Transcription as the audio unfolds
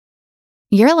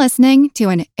You're listening to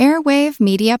an Airwave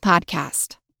Media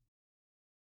Podcast.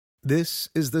 This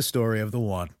is the story of the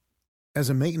one. As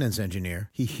a maintenance engineer,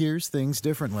 he hears things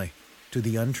differently. To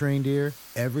the untrained ear,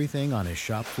 everything on his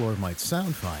shop floor might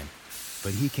sound fine,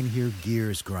 but he can hear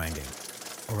gears grinding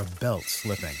or a belt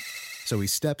slipping. So he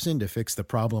steps in to fix the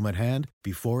problem at hand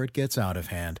before it gets out of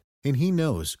hand. And he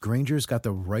knows Grainger's got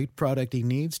the right product he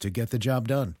needs to get the job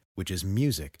done, which is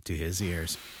music to his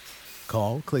ears.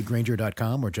 Call, click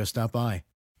Grainger.com, or just stop by.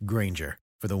 Grainger,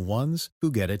 for the ones who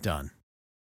get it done.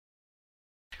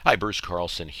 Hi, Bruce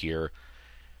Carlson here.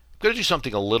 I'm going to do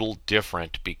something a little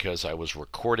different because I was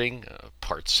recording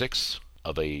part 6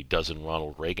 of A Dozen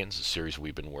Ronald Reagans, a series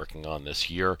we've been working on this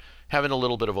year. Having a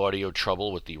little bit of audio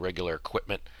trouble with the regular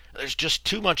equipment. There's just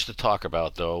too much to talk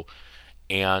about, though.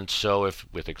 And so, if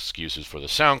with excuses for the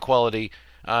sound quality,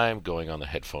 I'm going on the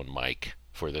headphone mic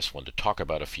for this one to talk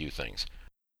about a few things.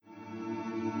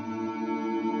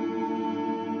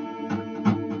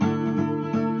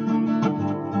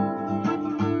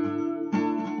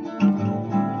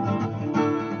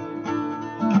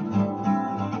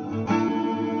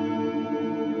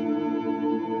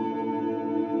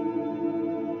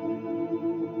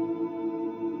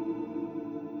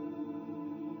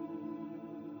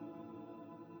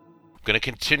 Going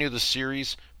to continue the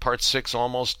series, part 6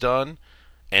 almost done,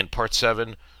 and part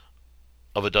 7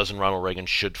 of A Dozen Ronald Reagan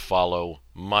should follow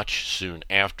much soon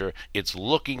after. It's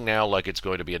looking now like it's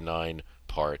going to be a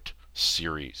 9-part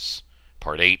series.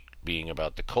 Part 8 being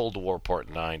about the Cold War, part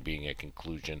 9 being a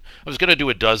conclusion. I was going to do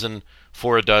a dozen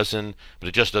for a dozen, but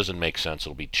it just doesn't make sense.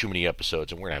 It'll be too many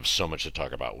episodes, and we're going to have so much to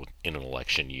talk about in an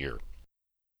election year.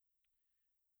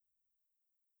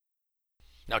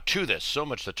 Now, to this, so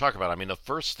much to talk about. I mean, the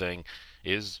first thing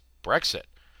is Brexit.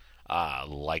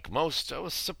 Like most, I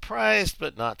was surprised,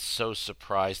 but not so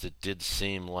surprised. It did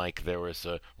seem like there was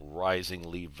a rising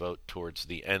Leave vote towards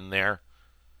the end there.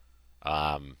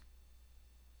 On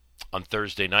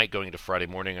Thursday night, going into Friday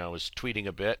morning, I was tweeting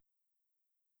a bit.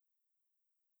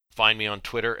 Find me on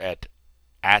Twitter at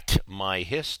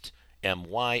 @myhist,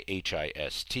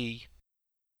 MYHIST.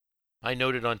 I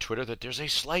noted on Twitter that there's a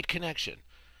slight connection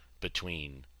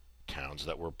between towns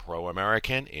that were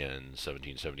pro-American in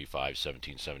 1775,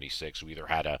 1776, who either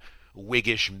had a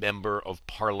Whiggish member of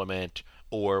Parliament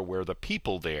or where the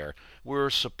people there were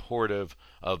supportive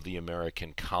of the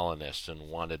American colonists and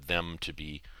wanted them to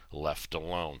be left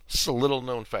alone. It's a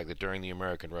little-known fact that during the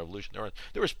American Revolution,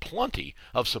 there was plenty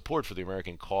of support for the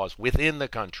American cause within the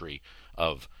country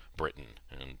of Britain,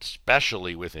 and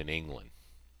especially within England.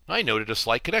 I noted a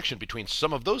slight connection between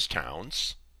some of those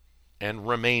towns and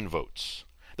Remain votes.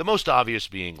 The most obvious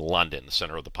being London, the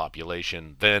center of the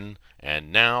population then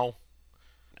and now.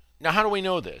 Now, how do we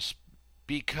know this?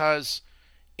 Because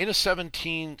in the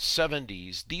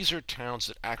 1770s, these are towns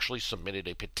that actually submitted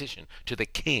a petition to the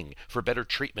king for better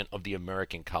treatment of the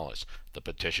American colonists. The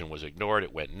petition was ignored,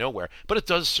 it went nowhere, but it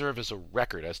does serve as a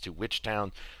record as to which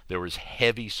town there was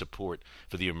heavy support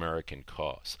for the American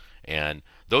cause. And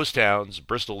those towns,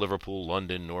 Bristol, Liverpool,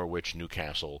 London, Norwich,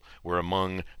 Newcastle, were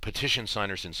among petition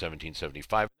signers in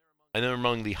 1775, and they're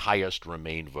among the highest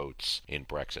Remain votes in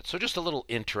Brexit. So just a little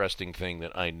interesting thing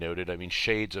that I noted. I mean,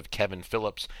 shades of Kevin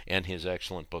Phillips and his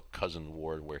excellent book, Cousin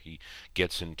War, where he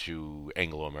gets into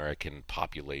Anglo-American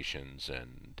populations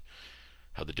and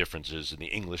how the differences in the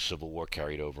English Civil War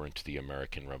carried over into the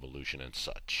American Revolution and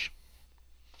such.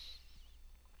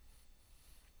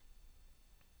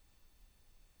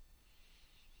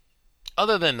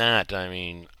 Other than that, I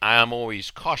mean, I'm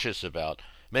always cautious about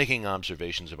making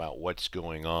observations about what's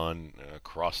going on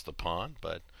across the pond,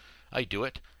 but I do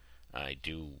it. I've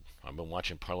been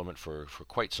watching Parliament for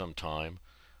quite some time.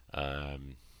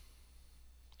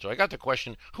 So I got the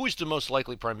question, who is the most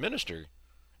likely Prime Minister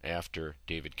after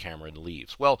David Cameron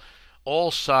leaves? Well,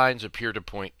 all signs appear to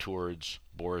point towards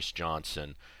Boris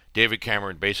Johnson. David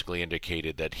Cameron basically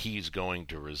indicated that he's going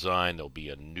to resign. There'll be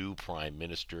a new prime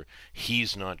minister.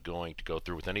 He's not going to go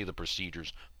through with any of the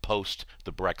procedures post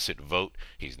the Brexit vote.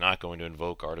 He's not going to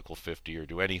invoke Article 50 or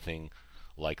do anything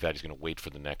like that. He's going to wait for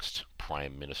the next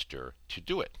prime minister to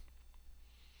do it.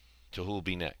 So who will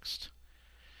be next?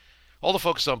 All the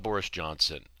focus on Boris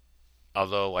Johnson.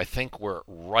 Although I think we're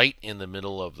right in the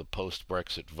middle of the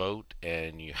post-Brexit vote,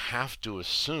 and you have to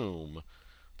assume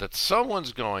that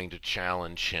someone's going to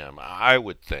challenge him, I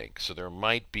would think. So there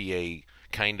might be a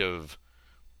kind of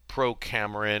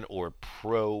pro-Cameron or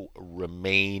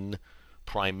pro-Remain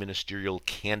prime ministerial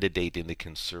candidate in the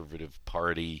Conservative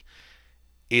Party.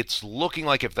 It's looking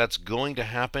like if that's going to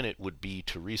happen, it would be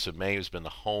Theresa May, who's been the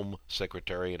Home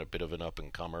Secretary and a bit of an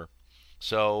up-and-comer.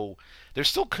 So there's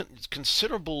still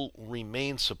considerable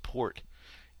Remain support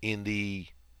in the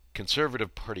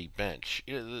Conservative Party bench.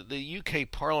 The UK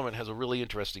Parliament has a really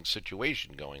interesting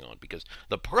situation going on because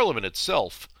the Parliament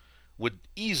itself would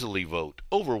easily vote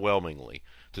overwhelmingly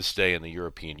to stay in the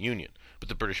European Union, but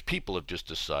the British people have just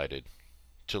decided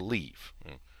to leave,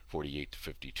 48 to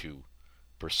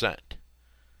 52%.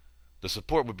 The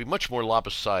support would be much more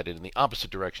lopsided in the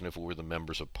opposite direction if it were the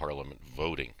members of Parliament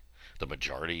voting. The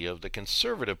majority of the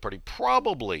Conservative Party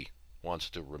probably wants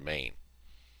to remain.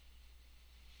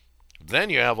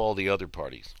 Then you have all the other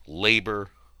parties, Labour,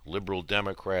 Liberal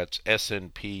Democrats,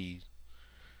 SNP,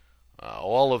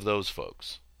 all of those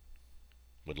folks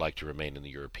would like to remain in the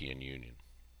European Union.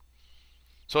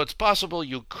 So it's possible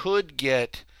you could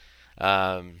get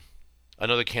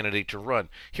another candidate to run.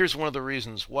 Here's one of the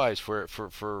reasons why. Is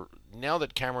for now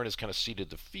that Cameron has kind of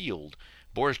ceded the field,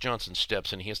 Boris Johnson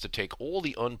steps in. He has to take all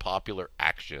the unpopular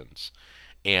actions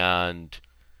and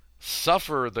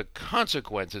suffer the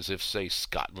consequences if, say,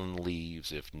 Scotland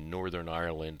leaves, if Northern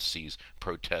Ireland sees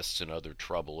protests and other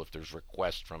trouble, if there's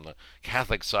requests from the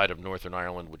Catholic side of Northern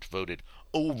Ireland, which voted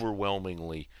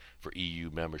overwhelmingly for EU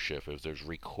membership, if there's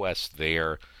requests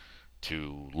there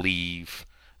to leave,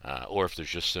 or if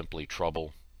there's just simply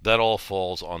trouble. That all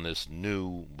falls on this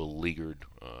new beleaguered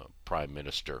prime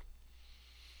minister.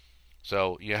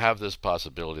 So you have this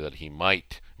possibility that he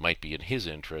might be in his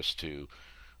interest to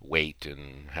wait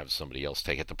and have somebody else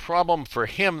take it. The problem for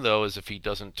him, though, is if he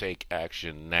doesn't take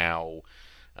action now,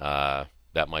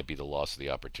 that might be the loss of the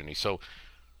opportunity. So,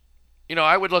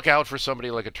 I would look out for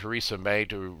somebody like a Theresa May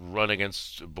to run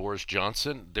against Boris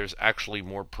Johnson. There's actually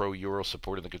more pro-Euro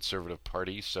support in the Conservative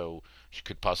Party, so she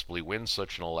could possibly win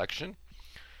such an election.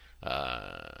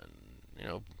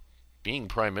 Being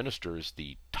Prime Minister is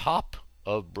the top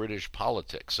of British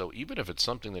politics. So even if it's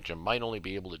something that you might only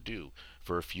be able to do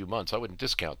for a few months, I wouldn't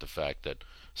discount the fact that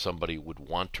somebody would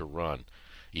want to run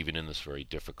even in this very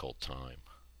difficult time.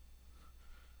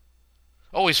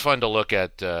 Always fun to look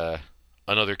at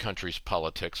another country's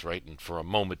politics, right? And for a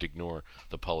moment ignore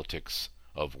the politics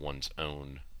of one's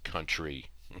own country.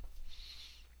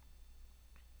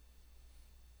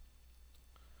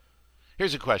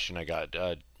 Here's a question I got.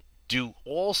 Do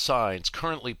all signs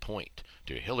currently point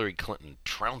to Hillary Clinton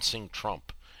trouncing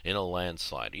Trump in a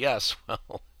landslide? Yes,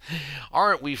 well,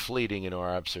 aren't we fleeting in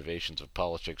our observations of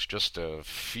politics? Just a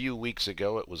few weeks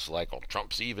ago, it was like,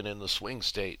 Trump's even in the swing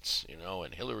states,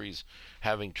 and Hillary's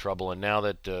having trouble. And now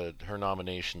that her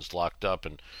nomination's locked up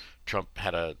and Trump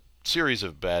had a series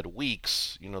of bad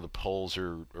weeks, the polls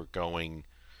are going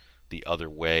the other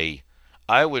way.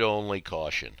 I would only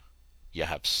caution, you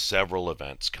have several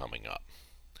events coming up.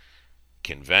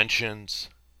 Conventions,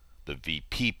 the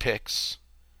VP picks,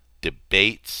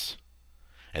 debates,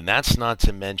 and that's not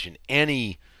to mention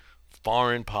any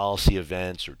foreign policy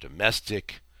events or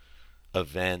domestic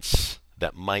events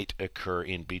that might occur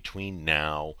in between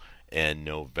now and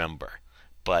November.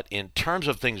 But in terms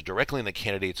of things directly in the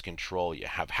candidate's control, you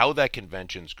have how that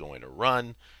convention's going to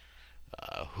run,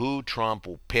 who Trump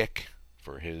will pick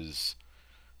for his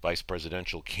vice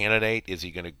presidential candidate. Is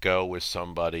he going to go with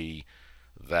somebody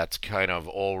that's kind of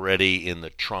already in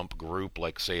the Trump group,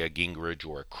 like, say, a Gingrich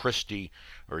or a Christie,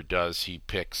 or does he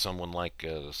pick someone like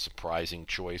a surprising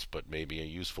choice, but maybe a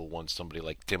useful one, somebody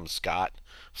like Tim Scott,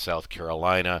 South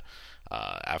Carolina,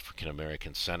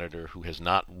 African-American senator who has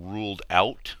not ruled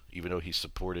out, even though he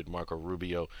supported Marco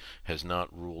Rubio, has not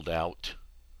ruled out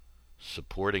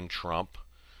supporting Trump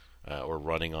or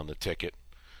running on the ticket.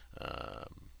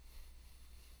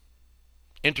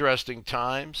 Interesting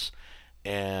times.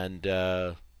 And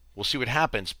we'll see what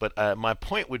happens. But my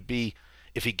point would be,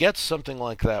 if he gets something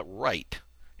like that right,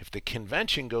 if the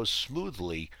convention goes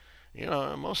smoothly,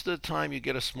 most of the time you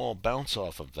get a small bounce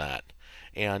off of that.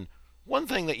 And one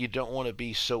thing that you don't want to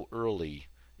be so early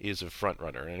is a front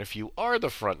runner. And if you are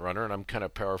the front runner, and I'm kind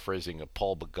of paraphrasing a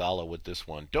Paul Begala with this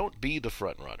one, don't be the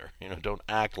front runner. Don't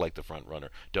act like the front runner.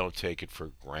 Don't take it for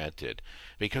granted,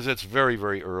 because it's very,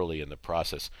 very early in the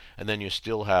process. And then you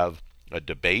still have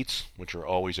debates, which are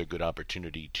always a good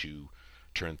opportunity to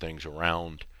turn things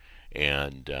around,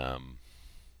 and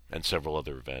several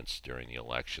other events during the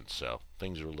election. So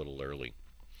things are a little early.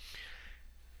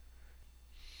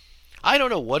 I don't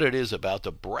know what it is about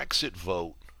the Brexit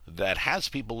vote that has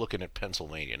people looking at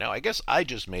Pennsylvania. Now, I guess I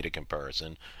just made a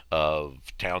comparison of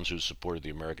towns who supported the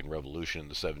American Revolution in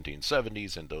the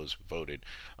 1770s and those who voted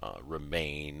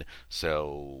Remain.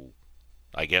 So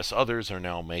I guess others are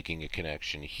now making a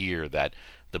connection here that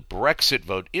the Brexit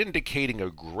vote indicating a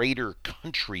greater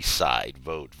countryside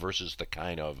vote versus the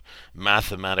kind of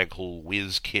mathematical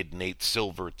whiz kid Nate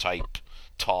Silver type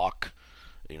talk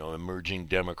emerging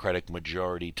Democratic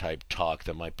majority type talk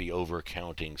that might be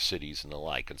overcounting cities and the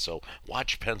like. And so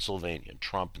watch Pennsylvania.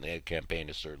 Trump and the campaign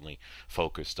is certainly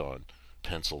focused on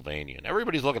Pennsylvania. And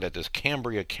everybody's looking at this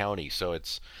Cambria County, so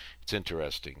it's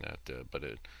interesting that,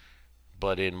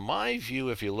 but in my view,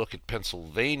 if you look at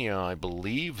Pennsylvania, I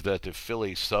believe that the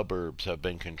Philly suburbs have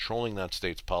been controlling that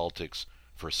state's politics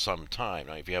for some time.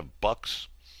 Now, if you have Bucks,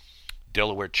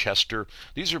 Delaware, Chester,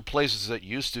 these are places that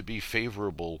used to be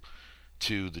favorable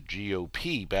to the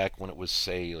GOP back when it was,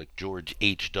 say, like George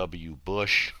H.W.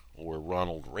 Bush or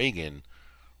Ronald Reagan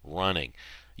running.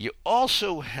 You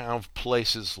also have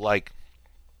places like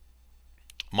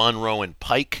Monroe and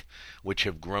Pike, which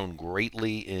have grown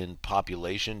greatly in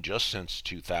population just since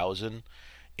 2000.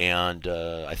 And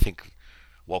I think,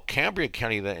 while Cambria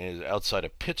County, that is outside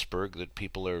of Pittsburgh, that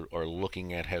people are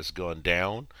looking at, has gone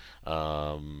down,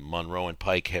 Monroe and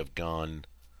Pike have gone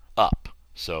up.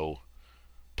 So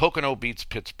Pocono beats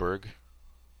Pittsburgh,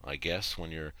 I guess,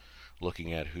 when you're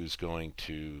looking at who's going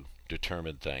to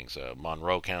determine things.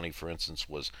 Monroe County, for instance,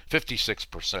 was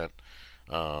 56%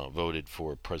 voted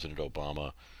for President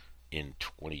Obama in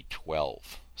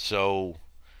 2012. So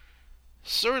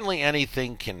certainly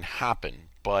anything can happen,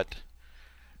 but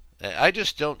I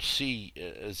just don't see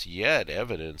as yet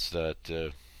evidence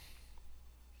that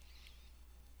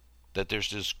that there's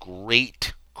this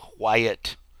great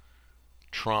quiet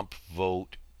Trump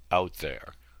vote out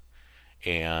there.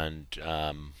 And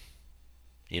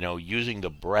using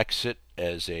the Brexit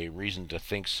as a reason to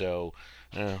think so,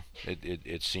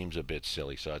 it seems a bit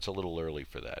silly. So it's a little early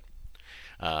for that.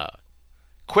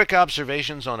 Quick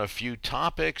observations on a few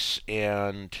topics,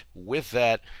 and with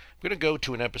that, I'm going to go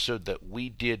to an episode that we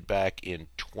did back in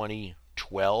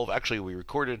 2012. Actually, we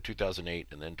recorded in 2008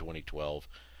 and then 2012.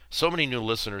 So many new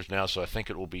listeners now, so I think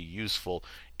it will be useful.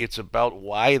 It's about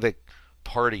why the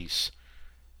parties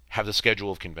have the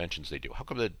schedule of conventions they do. How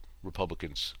come the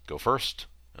Republicans go first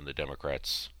and the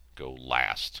Democrats go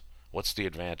last? What's the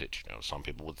advantage? Some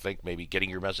people would think maybe getting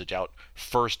your message out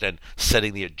first and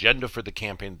setting the agenda for the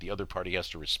campaign the other party has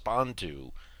to respond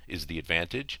to is the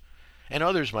advantage. And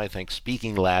others might think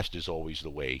speaking last is always the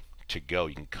way to go.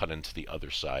 You can cut into the other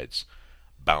side's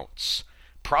bounce.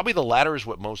 Probably the latter is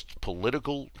what most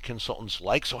political consultants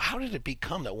like. So how did it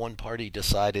become that one party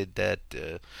decided that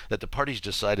the parties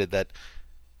decided that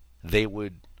they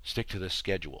would stick to this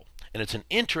schedule? And it's an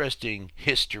interesting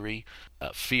history,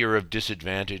 fear of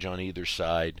disadvantage on either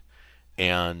side,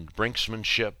 and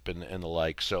brinksmanship and the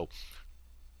like. So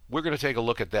we're going to take a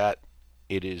look at that.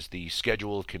 It is the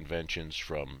schedule of conventions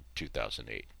from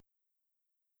 2008.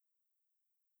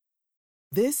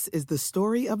 This is the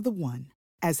story of the one.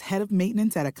 As head of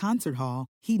maintenance at a concert hall,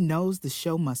 he knows the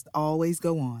show must always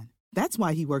go on. That's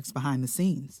why he works behind the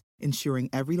scenes, ensuring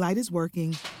every light is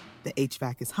working, the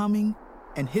HVAC is humming,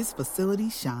 and his facility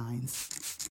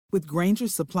shines. With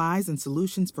Grainger's supplies and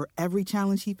solutions for every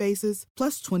challenge he faces,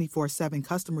 plus 24/7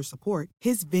 customer support,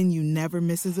 his venue never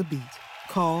misses a beat.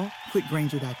 Call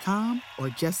quickgrainger.com or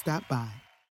just stop by.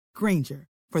 Grainger,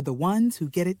 for the ones who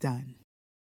get it done.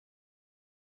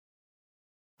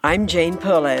 I'm Jane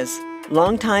Perlez,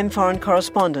 longtime foreign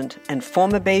correspondent and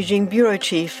former Beijing bureau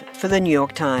chief for the New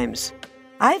York Times.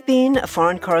 I've been a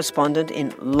foreign correspondent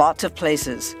in lots of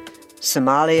places: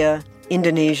 Somalia,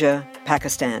 Indonesia,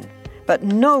 Pakistan, but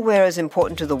nowhere as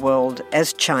important to the world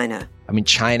as China. I mean,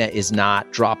 China is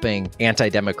not dropping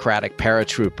anti-democratic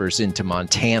paratroopers into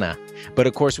Montana. But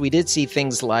of course, we did see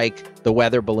things like the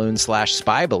weather balloon /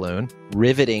 spy balloon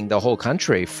riveting the whole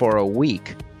country for a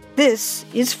week. This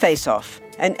is Face Off,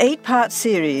 an 8-part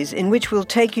series in which we'll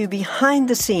take you behind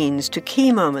the scenes to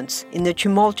key moments in the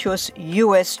tumultuous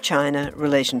U.S.-China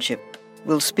relationship.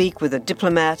 We'll speak with a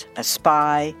diplomat, a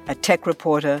spy, a tech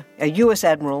reporter, a U.S.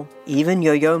 admiral, even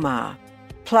Yo-Yo Ma.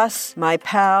 Plus, my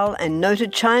pal and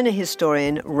noted China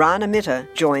historian Rana Mitter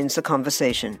joins the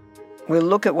conversation. We'll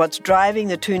look at what's driving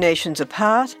the two nations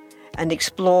apart and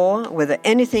explore whether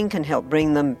anything can help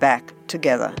bring them back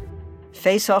together.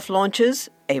 Face Off launches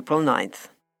April 9th.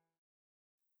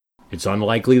 It's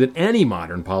unlikely that any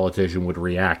modern politician would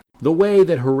react the way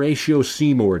that Horatio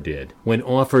Seymour did when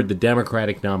offered the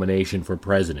Democratic nomination for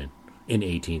president in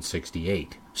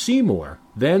 1868. Seymour,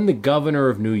 then the governor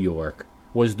of New York,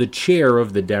 was the chair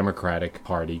of the Democratic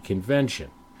Party convention,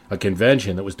 a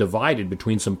convention that was divided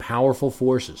between some powerful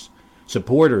forces: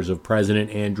 supporters of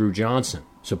President Andrew Johnson,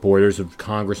 supporters of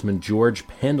Congressman George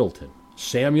Pendleton,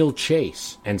 Samuel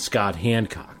Chase, and Scott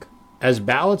Hancock. As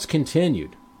ballots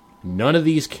continued, none of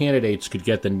these candidates could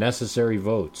get the necessary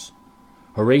votes.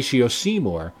 Horatio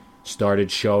Seymour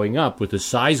started showing up with a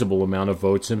sizable amount of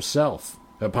votes himself.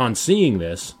 Upon seeing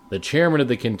this, the chairman of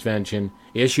the convention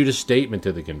issued a statement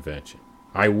to the convention.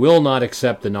 I will not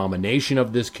accept the nomination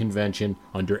of this convention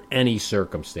under any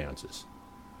circumstances.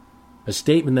 A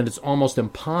statement that it's almost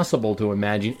impossible to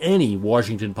imagine any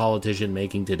Washington politician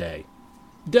making today.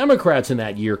 Democrats in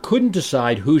that year couldn't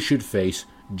decide who should face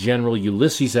General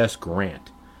Ulysses S.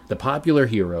 Grant, the popular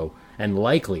hero and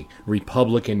likely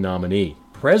Republican nominee.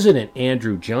 President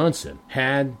Andrew Johnson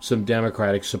had some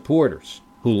Democratic supporters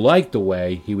who liked the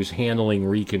way he was handling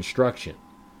Reconstruction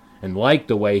and liked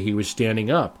the way he was standing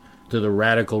up to the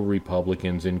radical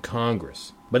Republicans in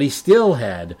Congress. But he still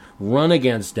had run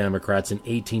against Democrats in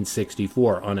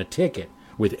 1864 on a ticket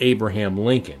with Abraham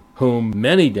Lincoln, whom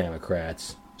many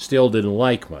Democrats still didn't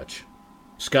like much.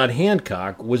 Scott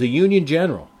Hancock was a Union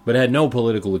general, but had no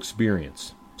political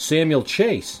experience. Samuel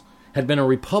Chase had been a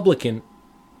Republican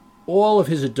all of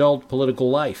his adult political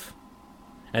life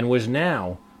and was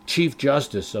now Chief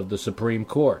Justice of the Supreme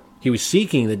Court. He was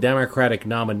seeking the Democratic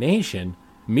nomination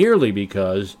merely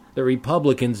because the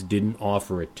Republicans didn't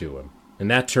offer it to him, and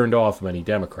that turned off many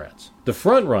Democrats. The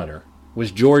frontrunner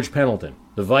was George Pendleton,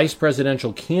 the vice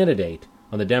presidential candidate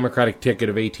on the Democratic ticket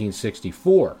of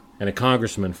 1864, and a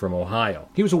congressman from Ohio.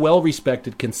 He was a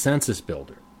well-respected consensus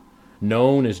builder,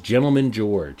 known as Gentleman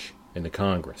George in the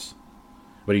Congress.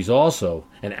 But he's also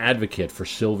an advocate for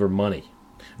silver money.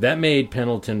 That made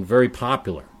Pendleton very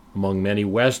popular among many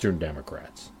Western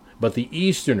Democrats. But the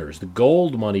Easterners, the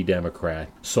gold money Democrat,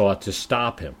 sought to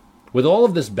stop him. With all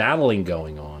of this battling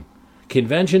going on,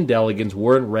 convention delegates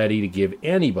weren't ready to give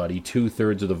anybody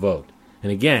 2/3 of the vote,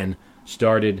 and again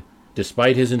started,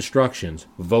 despite his instructions,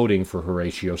 voting for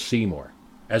Horatio Seymour.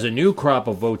 As a new crop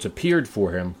of votes appeared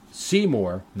for him,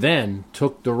 Seymour then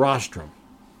took the rostrum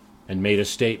and made a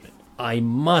statement. I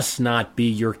must not be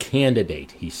your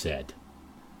candidate, he said.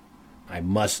 I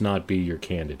must not be your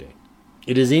candidate.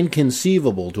 It is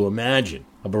inconceivable to imagine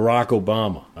a Barack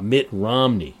Obama, a Mitt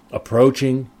Romney,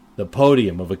 approaching the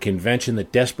podium of a convention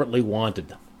that desperately wanted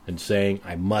them and saying,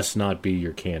 I must not be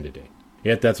your candidate.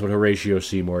 Yet that's what Horatio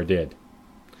Seymour did.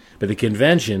 But the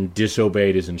convention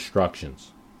disobeyed his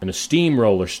instructions, and a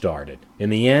steamroller started. In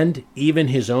the end, even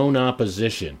his own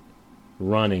opposition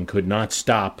running could not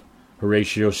stop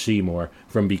Horatio Seymour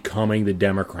from becoming the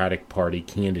Democratic Party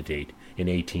candidate in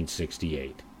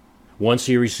 1868. Once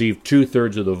he received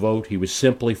 2/3 of the vote, he was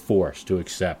simply forced to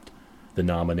accept the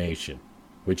nomination,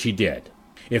 which he did.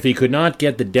 If he could not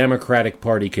get the Democratic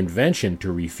Party convention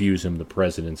to refuse him the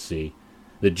presidency,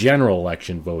 the general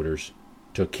election voters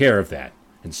took care of that,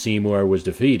 and Seymour was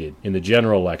defeated in the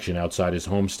general election outside his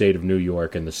home state of New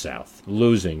York in the South,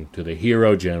 losing to the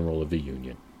hero general of the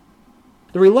Union.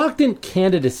 The reluctant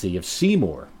candidacy of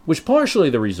Seymour was partially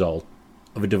the result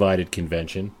of a divided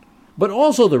convention, but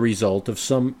also the result of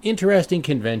some interesting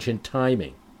convention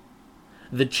timing.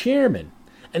 The chairman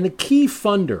and the key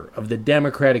funder of the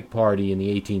Democratic Party in the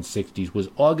 1860s was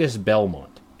August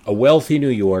Belmont, a wealthy New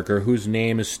Yorker whose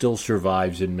name still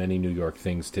survives in many New York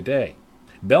things today.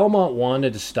 Belmont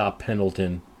wanted to stop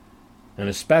Pendleton, and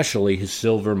especially his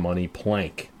silver money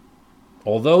plank.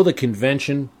 Although the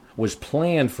convention was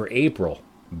planned for April,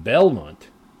 Belmont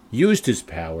used his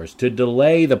powers to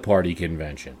delay the party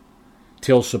convention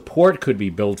till support could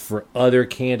be built for other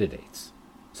candidates,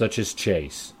 such as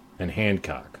Chase and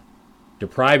Hancock,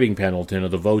 depriving Pendleton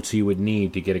of the votes he would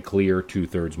need to get a clear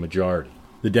 2/3 majority.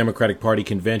 The Democratic Party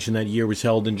convention that year was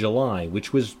held in July,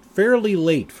 which was fairly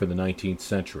late for the 19th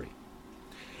century.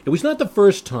 It was not the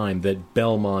first time that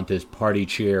Belmont, as party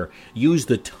chair, used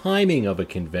the timing of a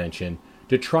convention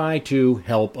to try to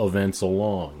help events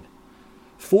along.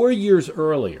 4 years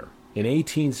earlier, in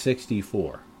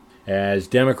 1864, as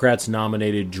Democrats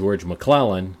nominated George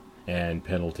McClellan and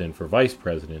Pendleton for vice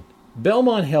president,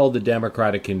 Belmont held the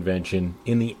Democratic convention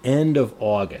in the end of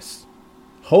August,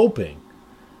 hoping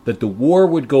that the war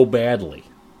would go badly,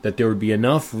 that there would be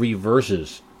enough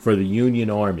reverses for the Union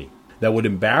Army that would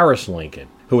embarrass Lincoln,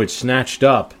 who had snatched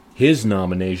up his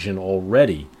nomination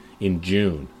already in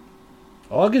June.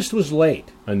 August was late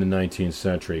in the 19th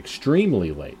century,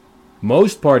 extremely late.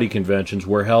 Most party conventions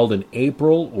were held in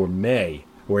April or May,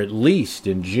 or at least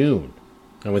in June,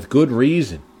 and with good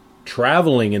reason.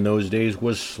 Traveling in those days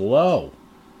was slow.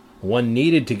 One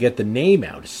needed to get the name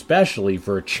out, especially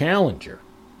for a challenger.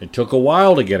 It took a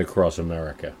while to get across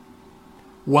America.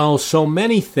 While so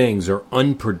many things are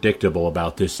unpredictable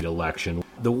about this election,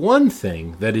 the one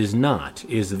thing that is not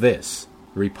is this.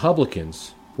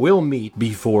 Republicans will meet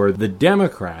before the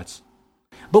Democrats.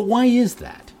 But why is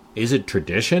that? Is it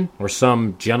tradition or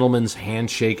some gentleman's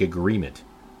handshake agreement?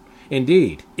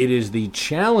 Indeed, it is the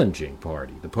challenging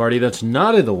party, the party that's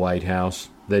not in the White House,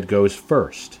 that goes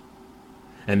first.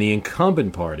 and the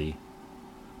incumbent party,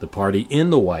 the party in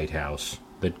the White House,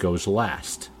 that goes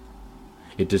last.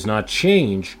 It does not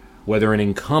change whether an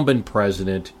incumbent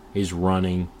president is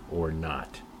running or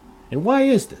not. And why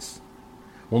is this?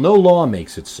 Well, no law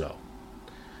makes it so.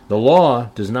 The law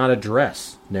does not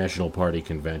address national party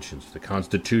conventions. The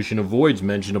Constitution avoids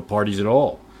mention of parties at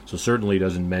all, so certainly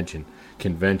doesn't mention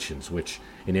conventions, which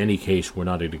in any case were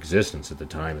not in existence at the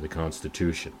time of the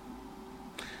Constitution.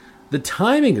 The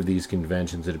timing of these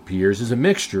conventions, it appears, is a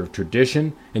mixture of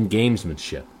tradition and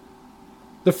gamesmanship.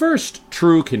 The first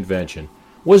true convention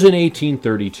was in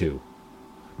 1832,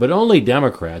 but only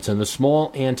Democrats and the small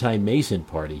anti-Mason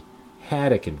party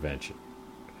had a convention.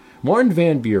 Martin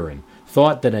Van Buren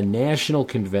thought that a national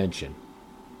convention,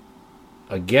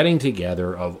 a getting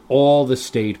together of all the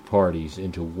state parties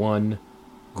into one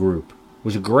group,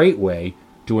 was a great way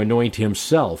to anoint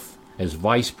himself as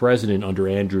vice president under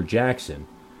Andrew Jackson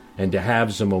and to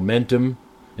have some momentum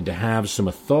and to have some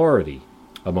authority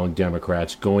among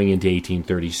Democrats going into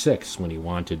 1836 when he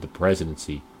wanted the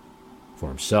presidency for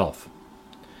himself.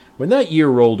 When that year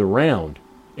rolled around,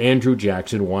 Andrew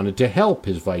Jackson wanted to help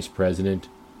his vice president,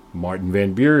 Martin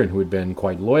Van Buren, who had been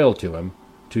quite loyal to him,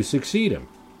 to succeed him.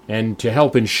 And to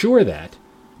help ensure that,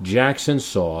 Jackson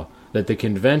saw that the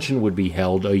convention would be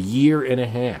held a year and a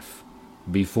half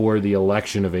before the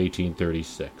election of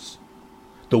 1836.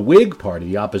 The Whig Party,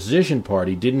 the opposition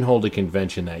party, didn't hold a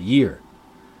convention that year.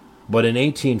 But in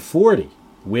 1840,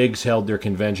 Whigs held their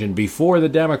convention before the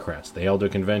Democrats. They held their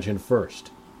convention first.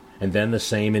 And then the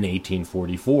same in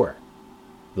 1844,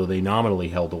 though they nominally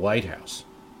held the White House.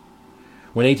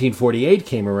 When 1848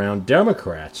 came around,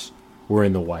 Democrats were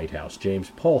in the White House.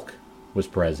 James Polk was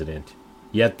president,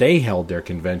 yet they held their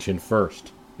convention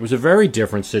first. It was a very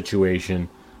different situation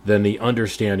than the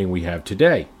understanding we have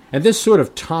today. And this sort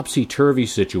of topsy-turvy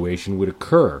situation would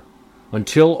occur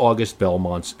until August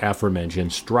Belmont's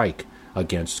aforementioned strike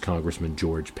against Congressman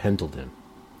George Pendleton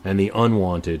and the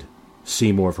unwanted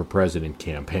Seymour for President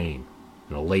campaign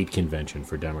and a late convention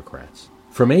for Democrats.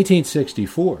 From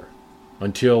 1864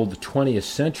 until the 20th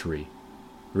century,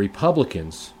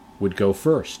 Republicans would go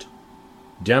first.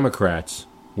 Democrats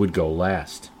would go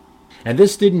last. And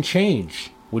this didn't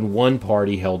change when one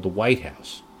party held the White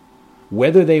House.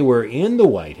 Whether they were in the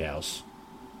White House,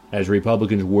 as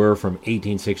Republicans were from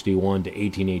 1861 to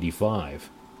 1885,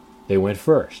 they went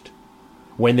first.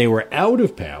 When they were out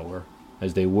of power,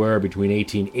 as they were between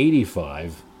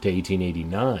 1885 to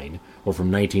 1889, or from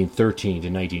 1913 to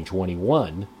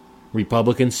 1921,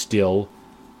 Republicans still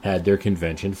had their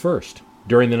convention first.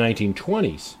 During the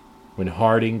 1920s, when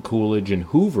Harding, Coolidge, and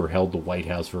Hoover held the White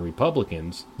House for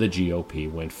Republicans, the GOP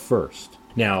went first.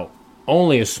 Now,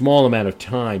 only a small amount of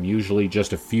time, usually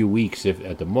just a few weeks if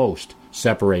at the most,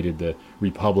 separated the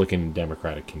Republican and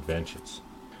Democratic conventions.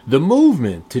 The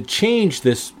movement to change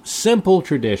this simple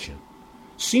tradition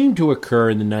seemed to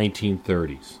occur in the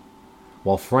 1930s,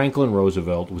 while Franklin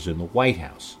Roosevelt was in the White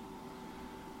House.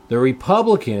 The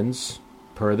Republicans,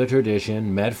 per the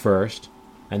tradition, met first,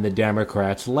 and the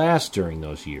Democrats last during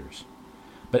those years,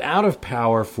 but out of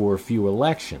power for a few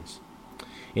elections.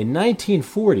 In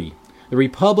 1940, the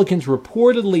Republicans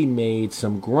reportedly made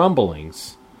some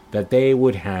grumblings that they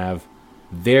would have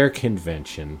their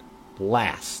convention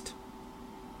last,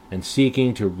 and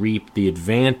seeking to reap the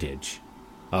advantage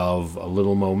of a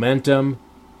little momentum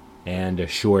and a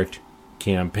short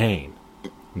campaign.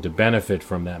 And to benefit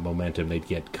from that momentum they'd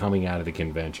get coming out of the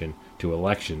convention to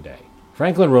Election Day.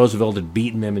 Franklin Roosevelt had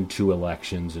beaten them in 2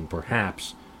 elections, and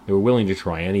perhaps they were willing to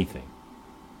try anything.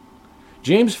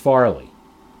 James Farley,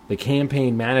 the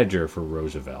campaign manager for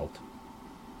Roosevelt,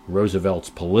 Roosevelt's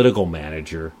political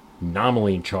manager,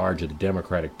 nominally in charge of the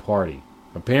Democratic Party,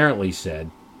 apparently said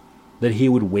that he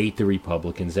would wait the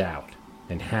Republicans out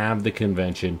and have the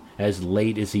convention as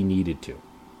late as he needed to.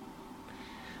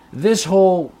 This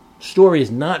whole story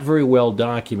is not very well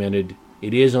documented.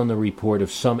 It is on the report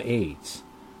of some aides.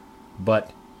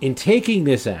 But in taking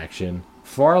this action,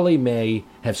 Farley may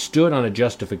have stood on a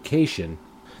justification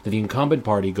that the incumbent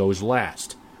party goes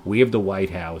last. We have the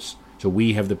White House, so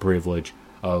we have the privilege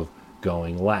of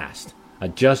going last. A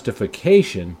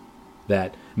justification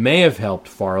that may have helped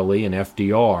Farley and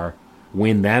FDR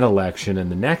win that election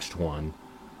and the next one,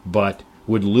 but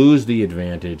would lose the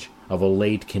advantage of a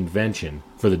late convention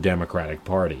for the Democratic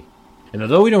Party. And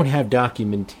although we don't have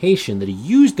documentation that he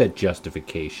used that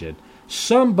justification,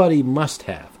 somebody must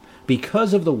have,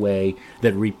 because of the way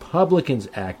that Republicans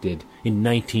acted in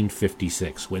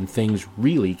 1956, when things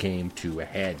really came to a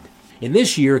head. In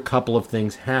this year, a couple of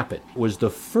things happened. It was the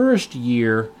first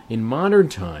year in modern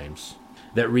times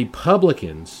that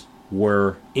Republicans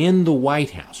were in the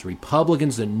White House.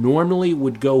 Republicans that normally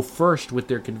would go first with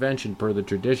their convention per the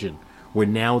tradition were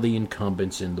now the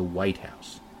incumbents in the White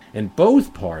House. And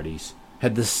both parties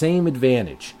had the same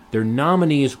advantage. Their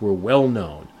nominees were well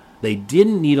known. They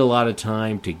didn't need a lot of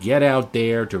time to get out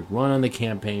there, to run on the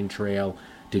campaign trail,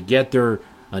 to get their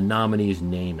nominee's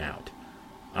name out.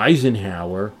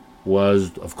 Eisenhower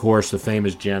was, of course, the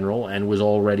famous general and was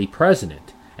already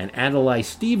president. And Adlai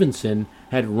Stevenson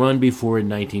had run before in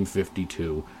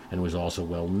 1952 and was also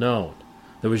well known.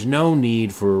 There was no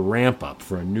need for a ramp-up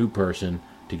for a new person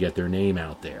to get their name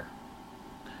out there.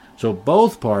 So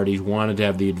both parties wanted to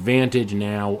have the advantage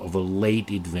now of a late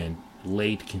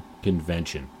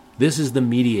convention. This is the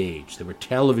media age. There were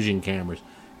television cameras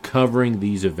covering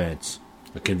these events.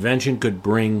 A convention could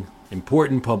bring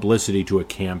important publicity to a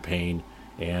campaign,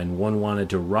 and one wanted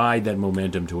to ride that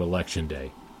momentum to Election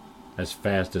Day as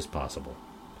fast as possible.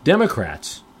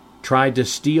 Democrats tried to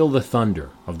steal the thunder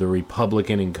of the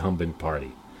Republican incumbent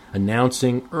party,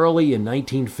 announcing early in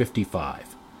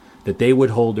 1955 that they would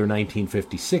hold their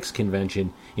 1956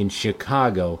 convention in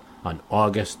Chicago on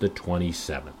August the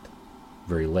 27th.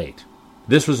 Very late.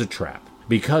 This was a trap,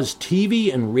 because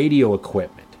TV and radio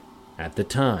equipment at the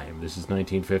time, this is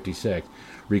 1956,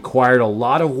 required a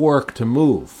lot of work to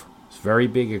move. It's very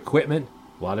big equipment,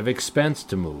 a lot of expense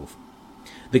to move.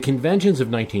 The conventions of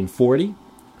 1940,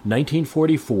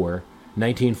 1944,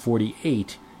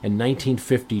 1948, and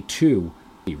 1952,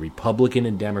 the Republican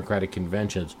and Democratic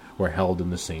conventions were held in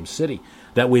the same city.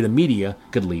 That way the media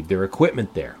could leave their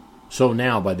equipment there. So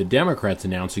now, by the Democrats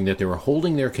announcing that they were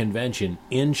holding their convention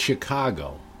in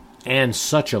Chicago, and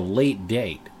such a late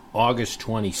date, August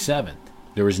 27th,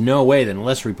 there was no way that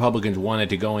unless Republicans wanted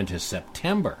to go into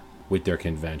September with their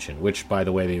convention, which, by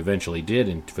the way, they eventually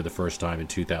did for the first time in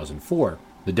 2004,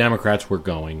 the Democrats were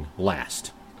going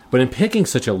last. But in picking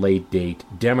such a late date,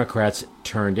 Democrats,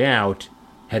 turned out,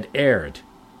 had erred,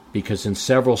 because in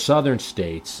several southern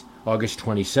states, August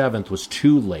 27th was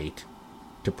too late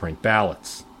to print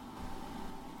ballots.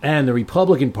 And the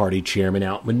Republican Party chairman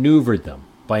outmaneuvered them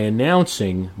by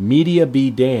announcing, media be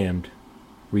damned,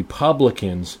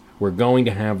 Republicans were going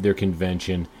to have their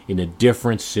convention in a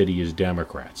different city as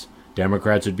Democrats.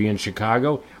 Democrats would be in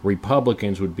Chicago,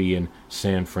 Republicans would be in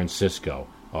San Francisco,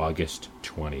 August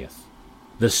 20th.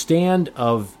 The stand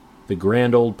of the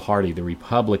grand old party, the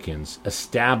Republicans,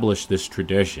 established this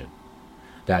tradition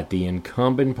that the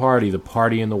incumbent party, the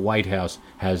party in the White House,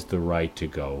 has the right to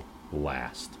go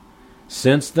last.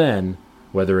 Since then,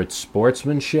 whether it's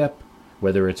sportsmanship,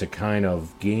 whether it's a kind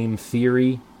of game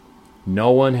theory,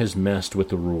 no one has messed with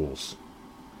the rules.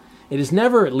 It has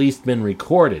never at least been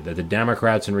recorded that the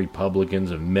Democrats and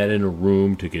Republicans have met in a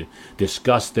room to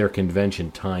discuss their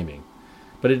convention timing.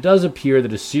 But it does appear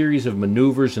that a series of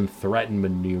maneuvers and threatened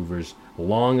maneuvers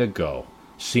long ago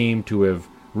seem to have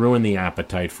ruined the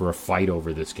appetite for a fight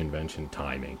over this convention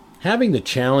timing. Having the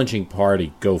challenging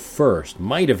party go first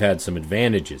might have had some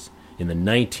advantages in the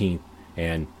 19th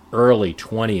and early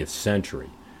 20th century,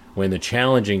 when the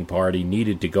challenging party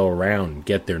needed to go around and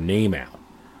get their name out.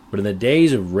 But in the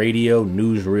days of radio,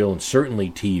 newsreel, and certainly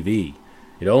TV,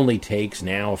 it only takes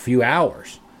now a few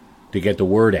hours to get the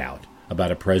word out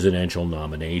about a presidential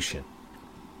nomination.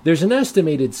 There's an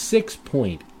estimated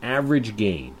 6-point average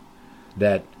gain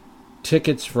that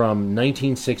tickets from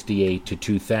 1968 to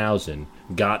 2000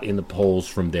 got in the polls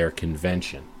from their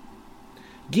convention.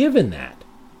 Given that,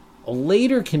 a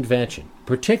later convention,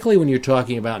 particularly when you're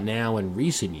talking about now in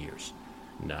recent years,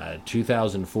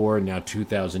 2004 and now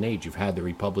 2008, you've had the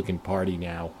Republican Party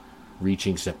now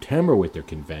reaching September with their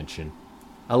convention.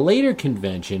 A later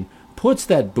convention puts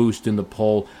that boost in the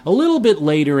poll a little bit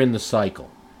later in the cycle.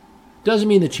 Doesn't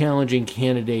mean the challenging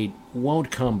candidate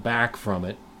won't come back from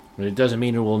it, and it doesn't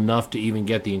mean it will enough to even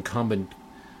get the incumbent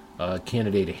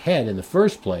candidate ahead in the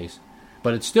first place,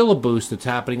 but it's still a boost that's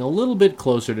happening a little bit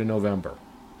closer to November.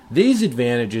 These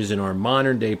advantages in our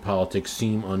modern-day politics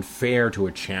seem unfair to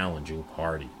a challenging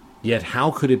party. Yet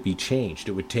how could it be changed?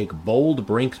 It would take bold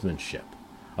brinksmanship,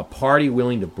 a party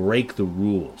willing to break the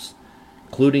rules,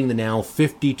 including the now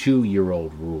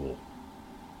 52-year-old rule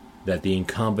that the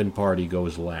incumbent party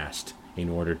goes last in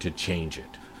order to change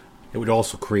it. It would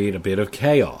also create a bit of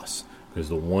chaos, because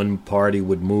the one party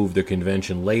would move the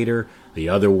convention later, the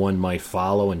other one might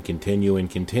follow and continue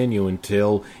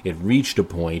until it reached a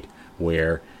point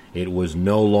where it was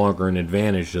no longer an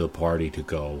advantage to the party to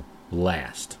go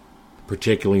last,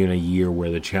 particularly in a year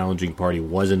where the challenging party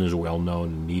wasn't as well known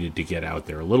and needed to get out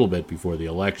there a little bit before the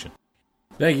election.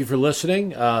 Thank you for listening.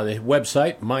 The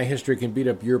website,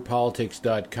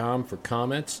 myhistorycanbeatupyourpolitics.com, for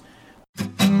comments.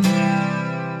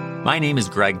 My name is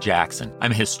Greg Jackson.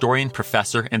 I'm a historian,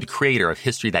 professor, and the creator of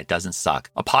History That Doesn't Suck,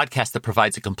 a podcast that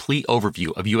provides a complete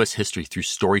overview of U.S. history through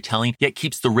storytelling, yet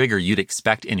keeps the rigor you'd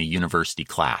expect in a university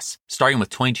class. Starting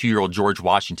with 22-year-old George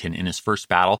Washington in his first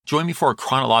battle, join me for a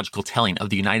chronological telling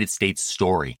of the United States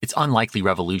story, its unlikely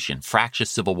revolution, fractious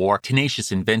civil war,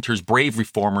 tenacious inventors, brave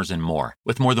reformers, and more.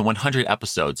 With more than 100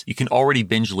 episodes, you can already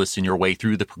binge listen your way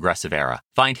through the progressive era.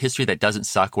 Find History That Doesn't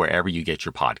Suck wherever you get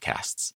your podcasts.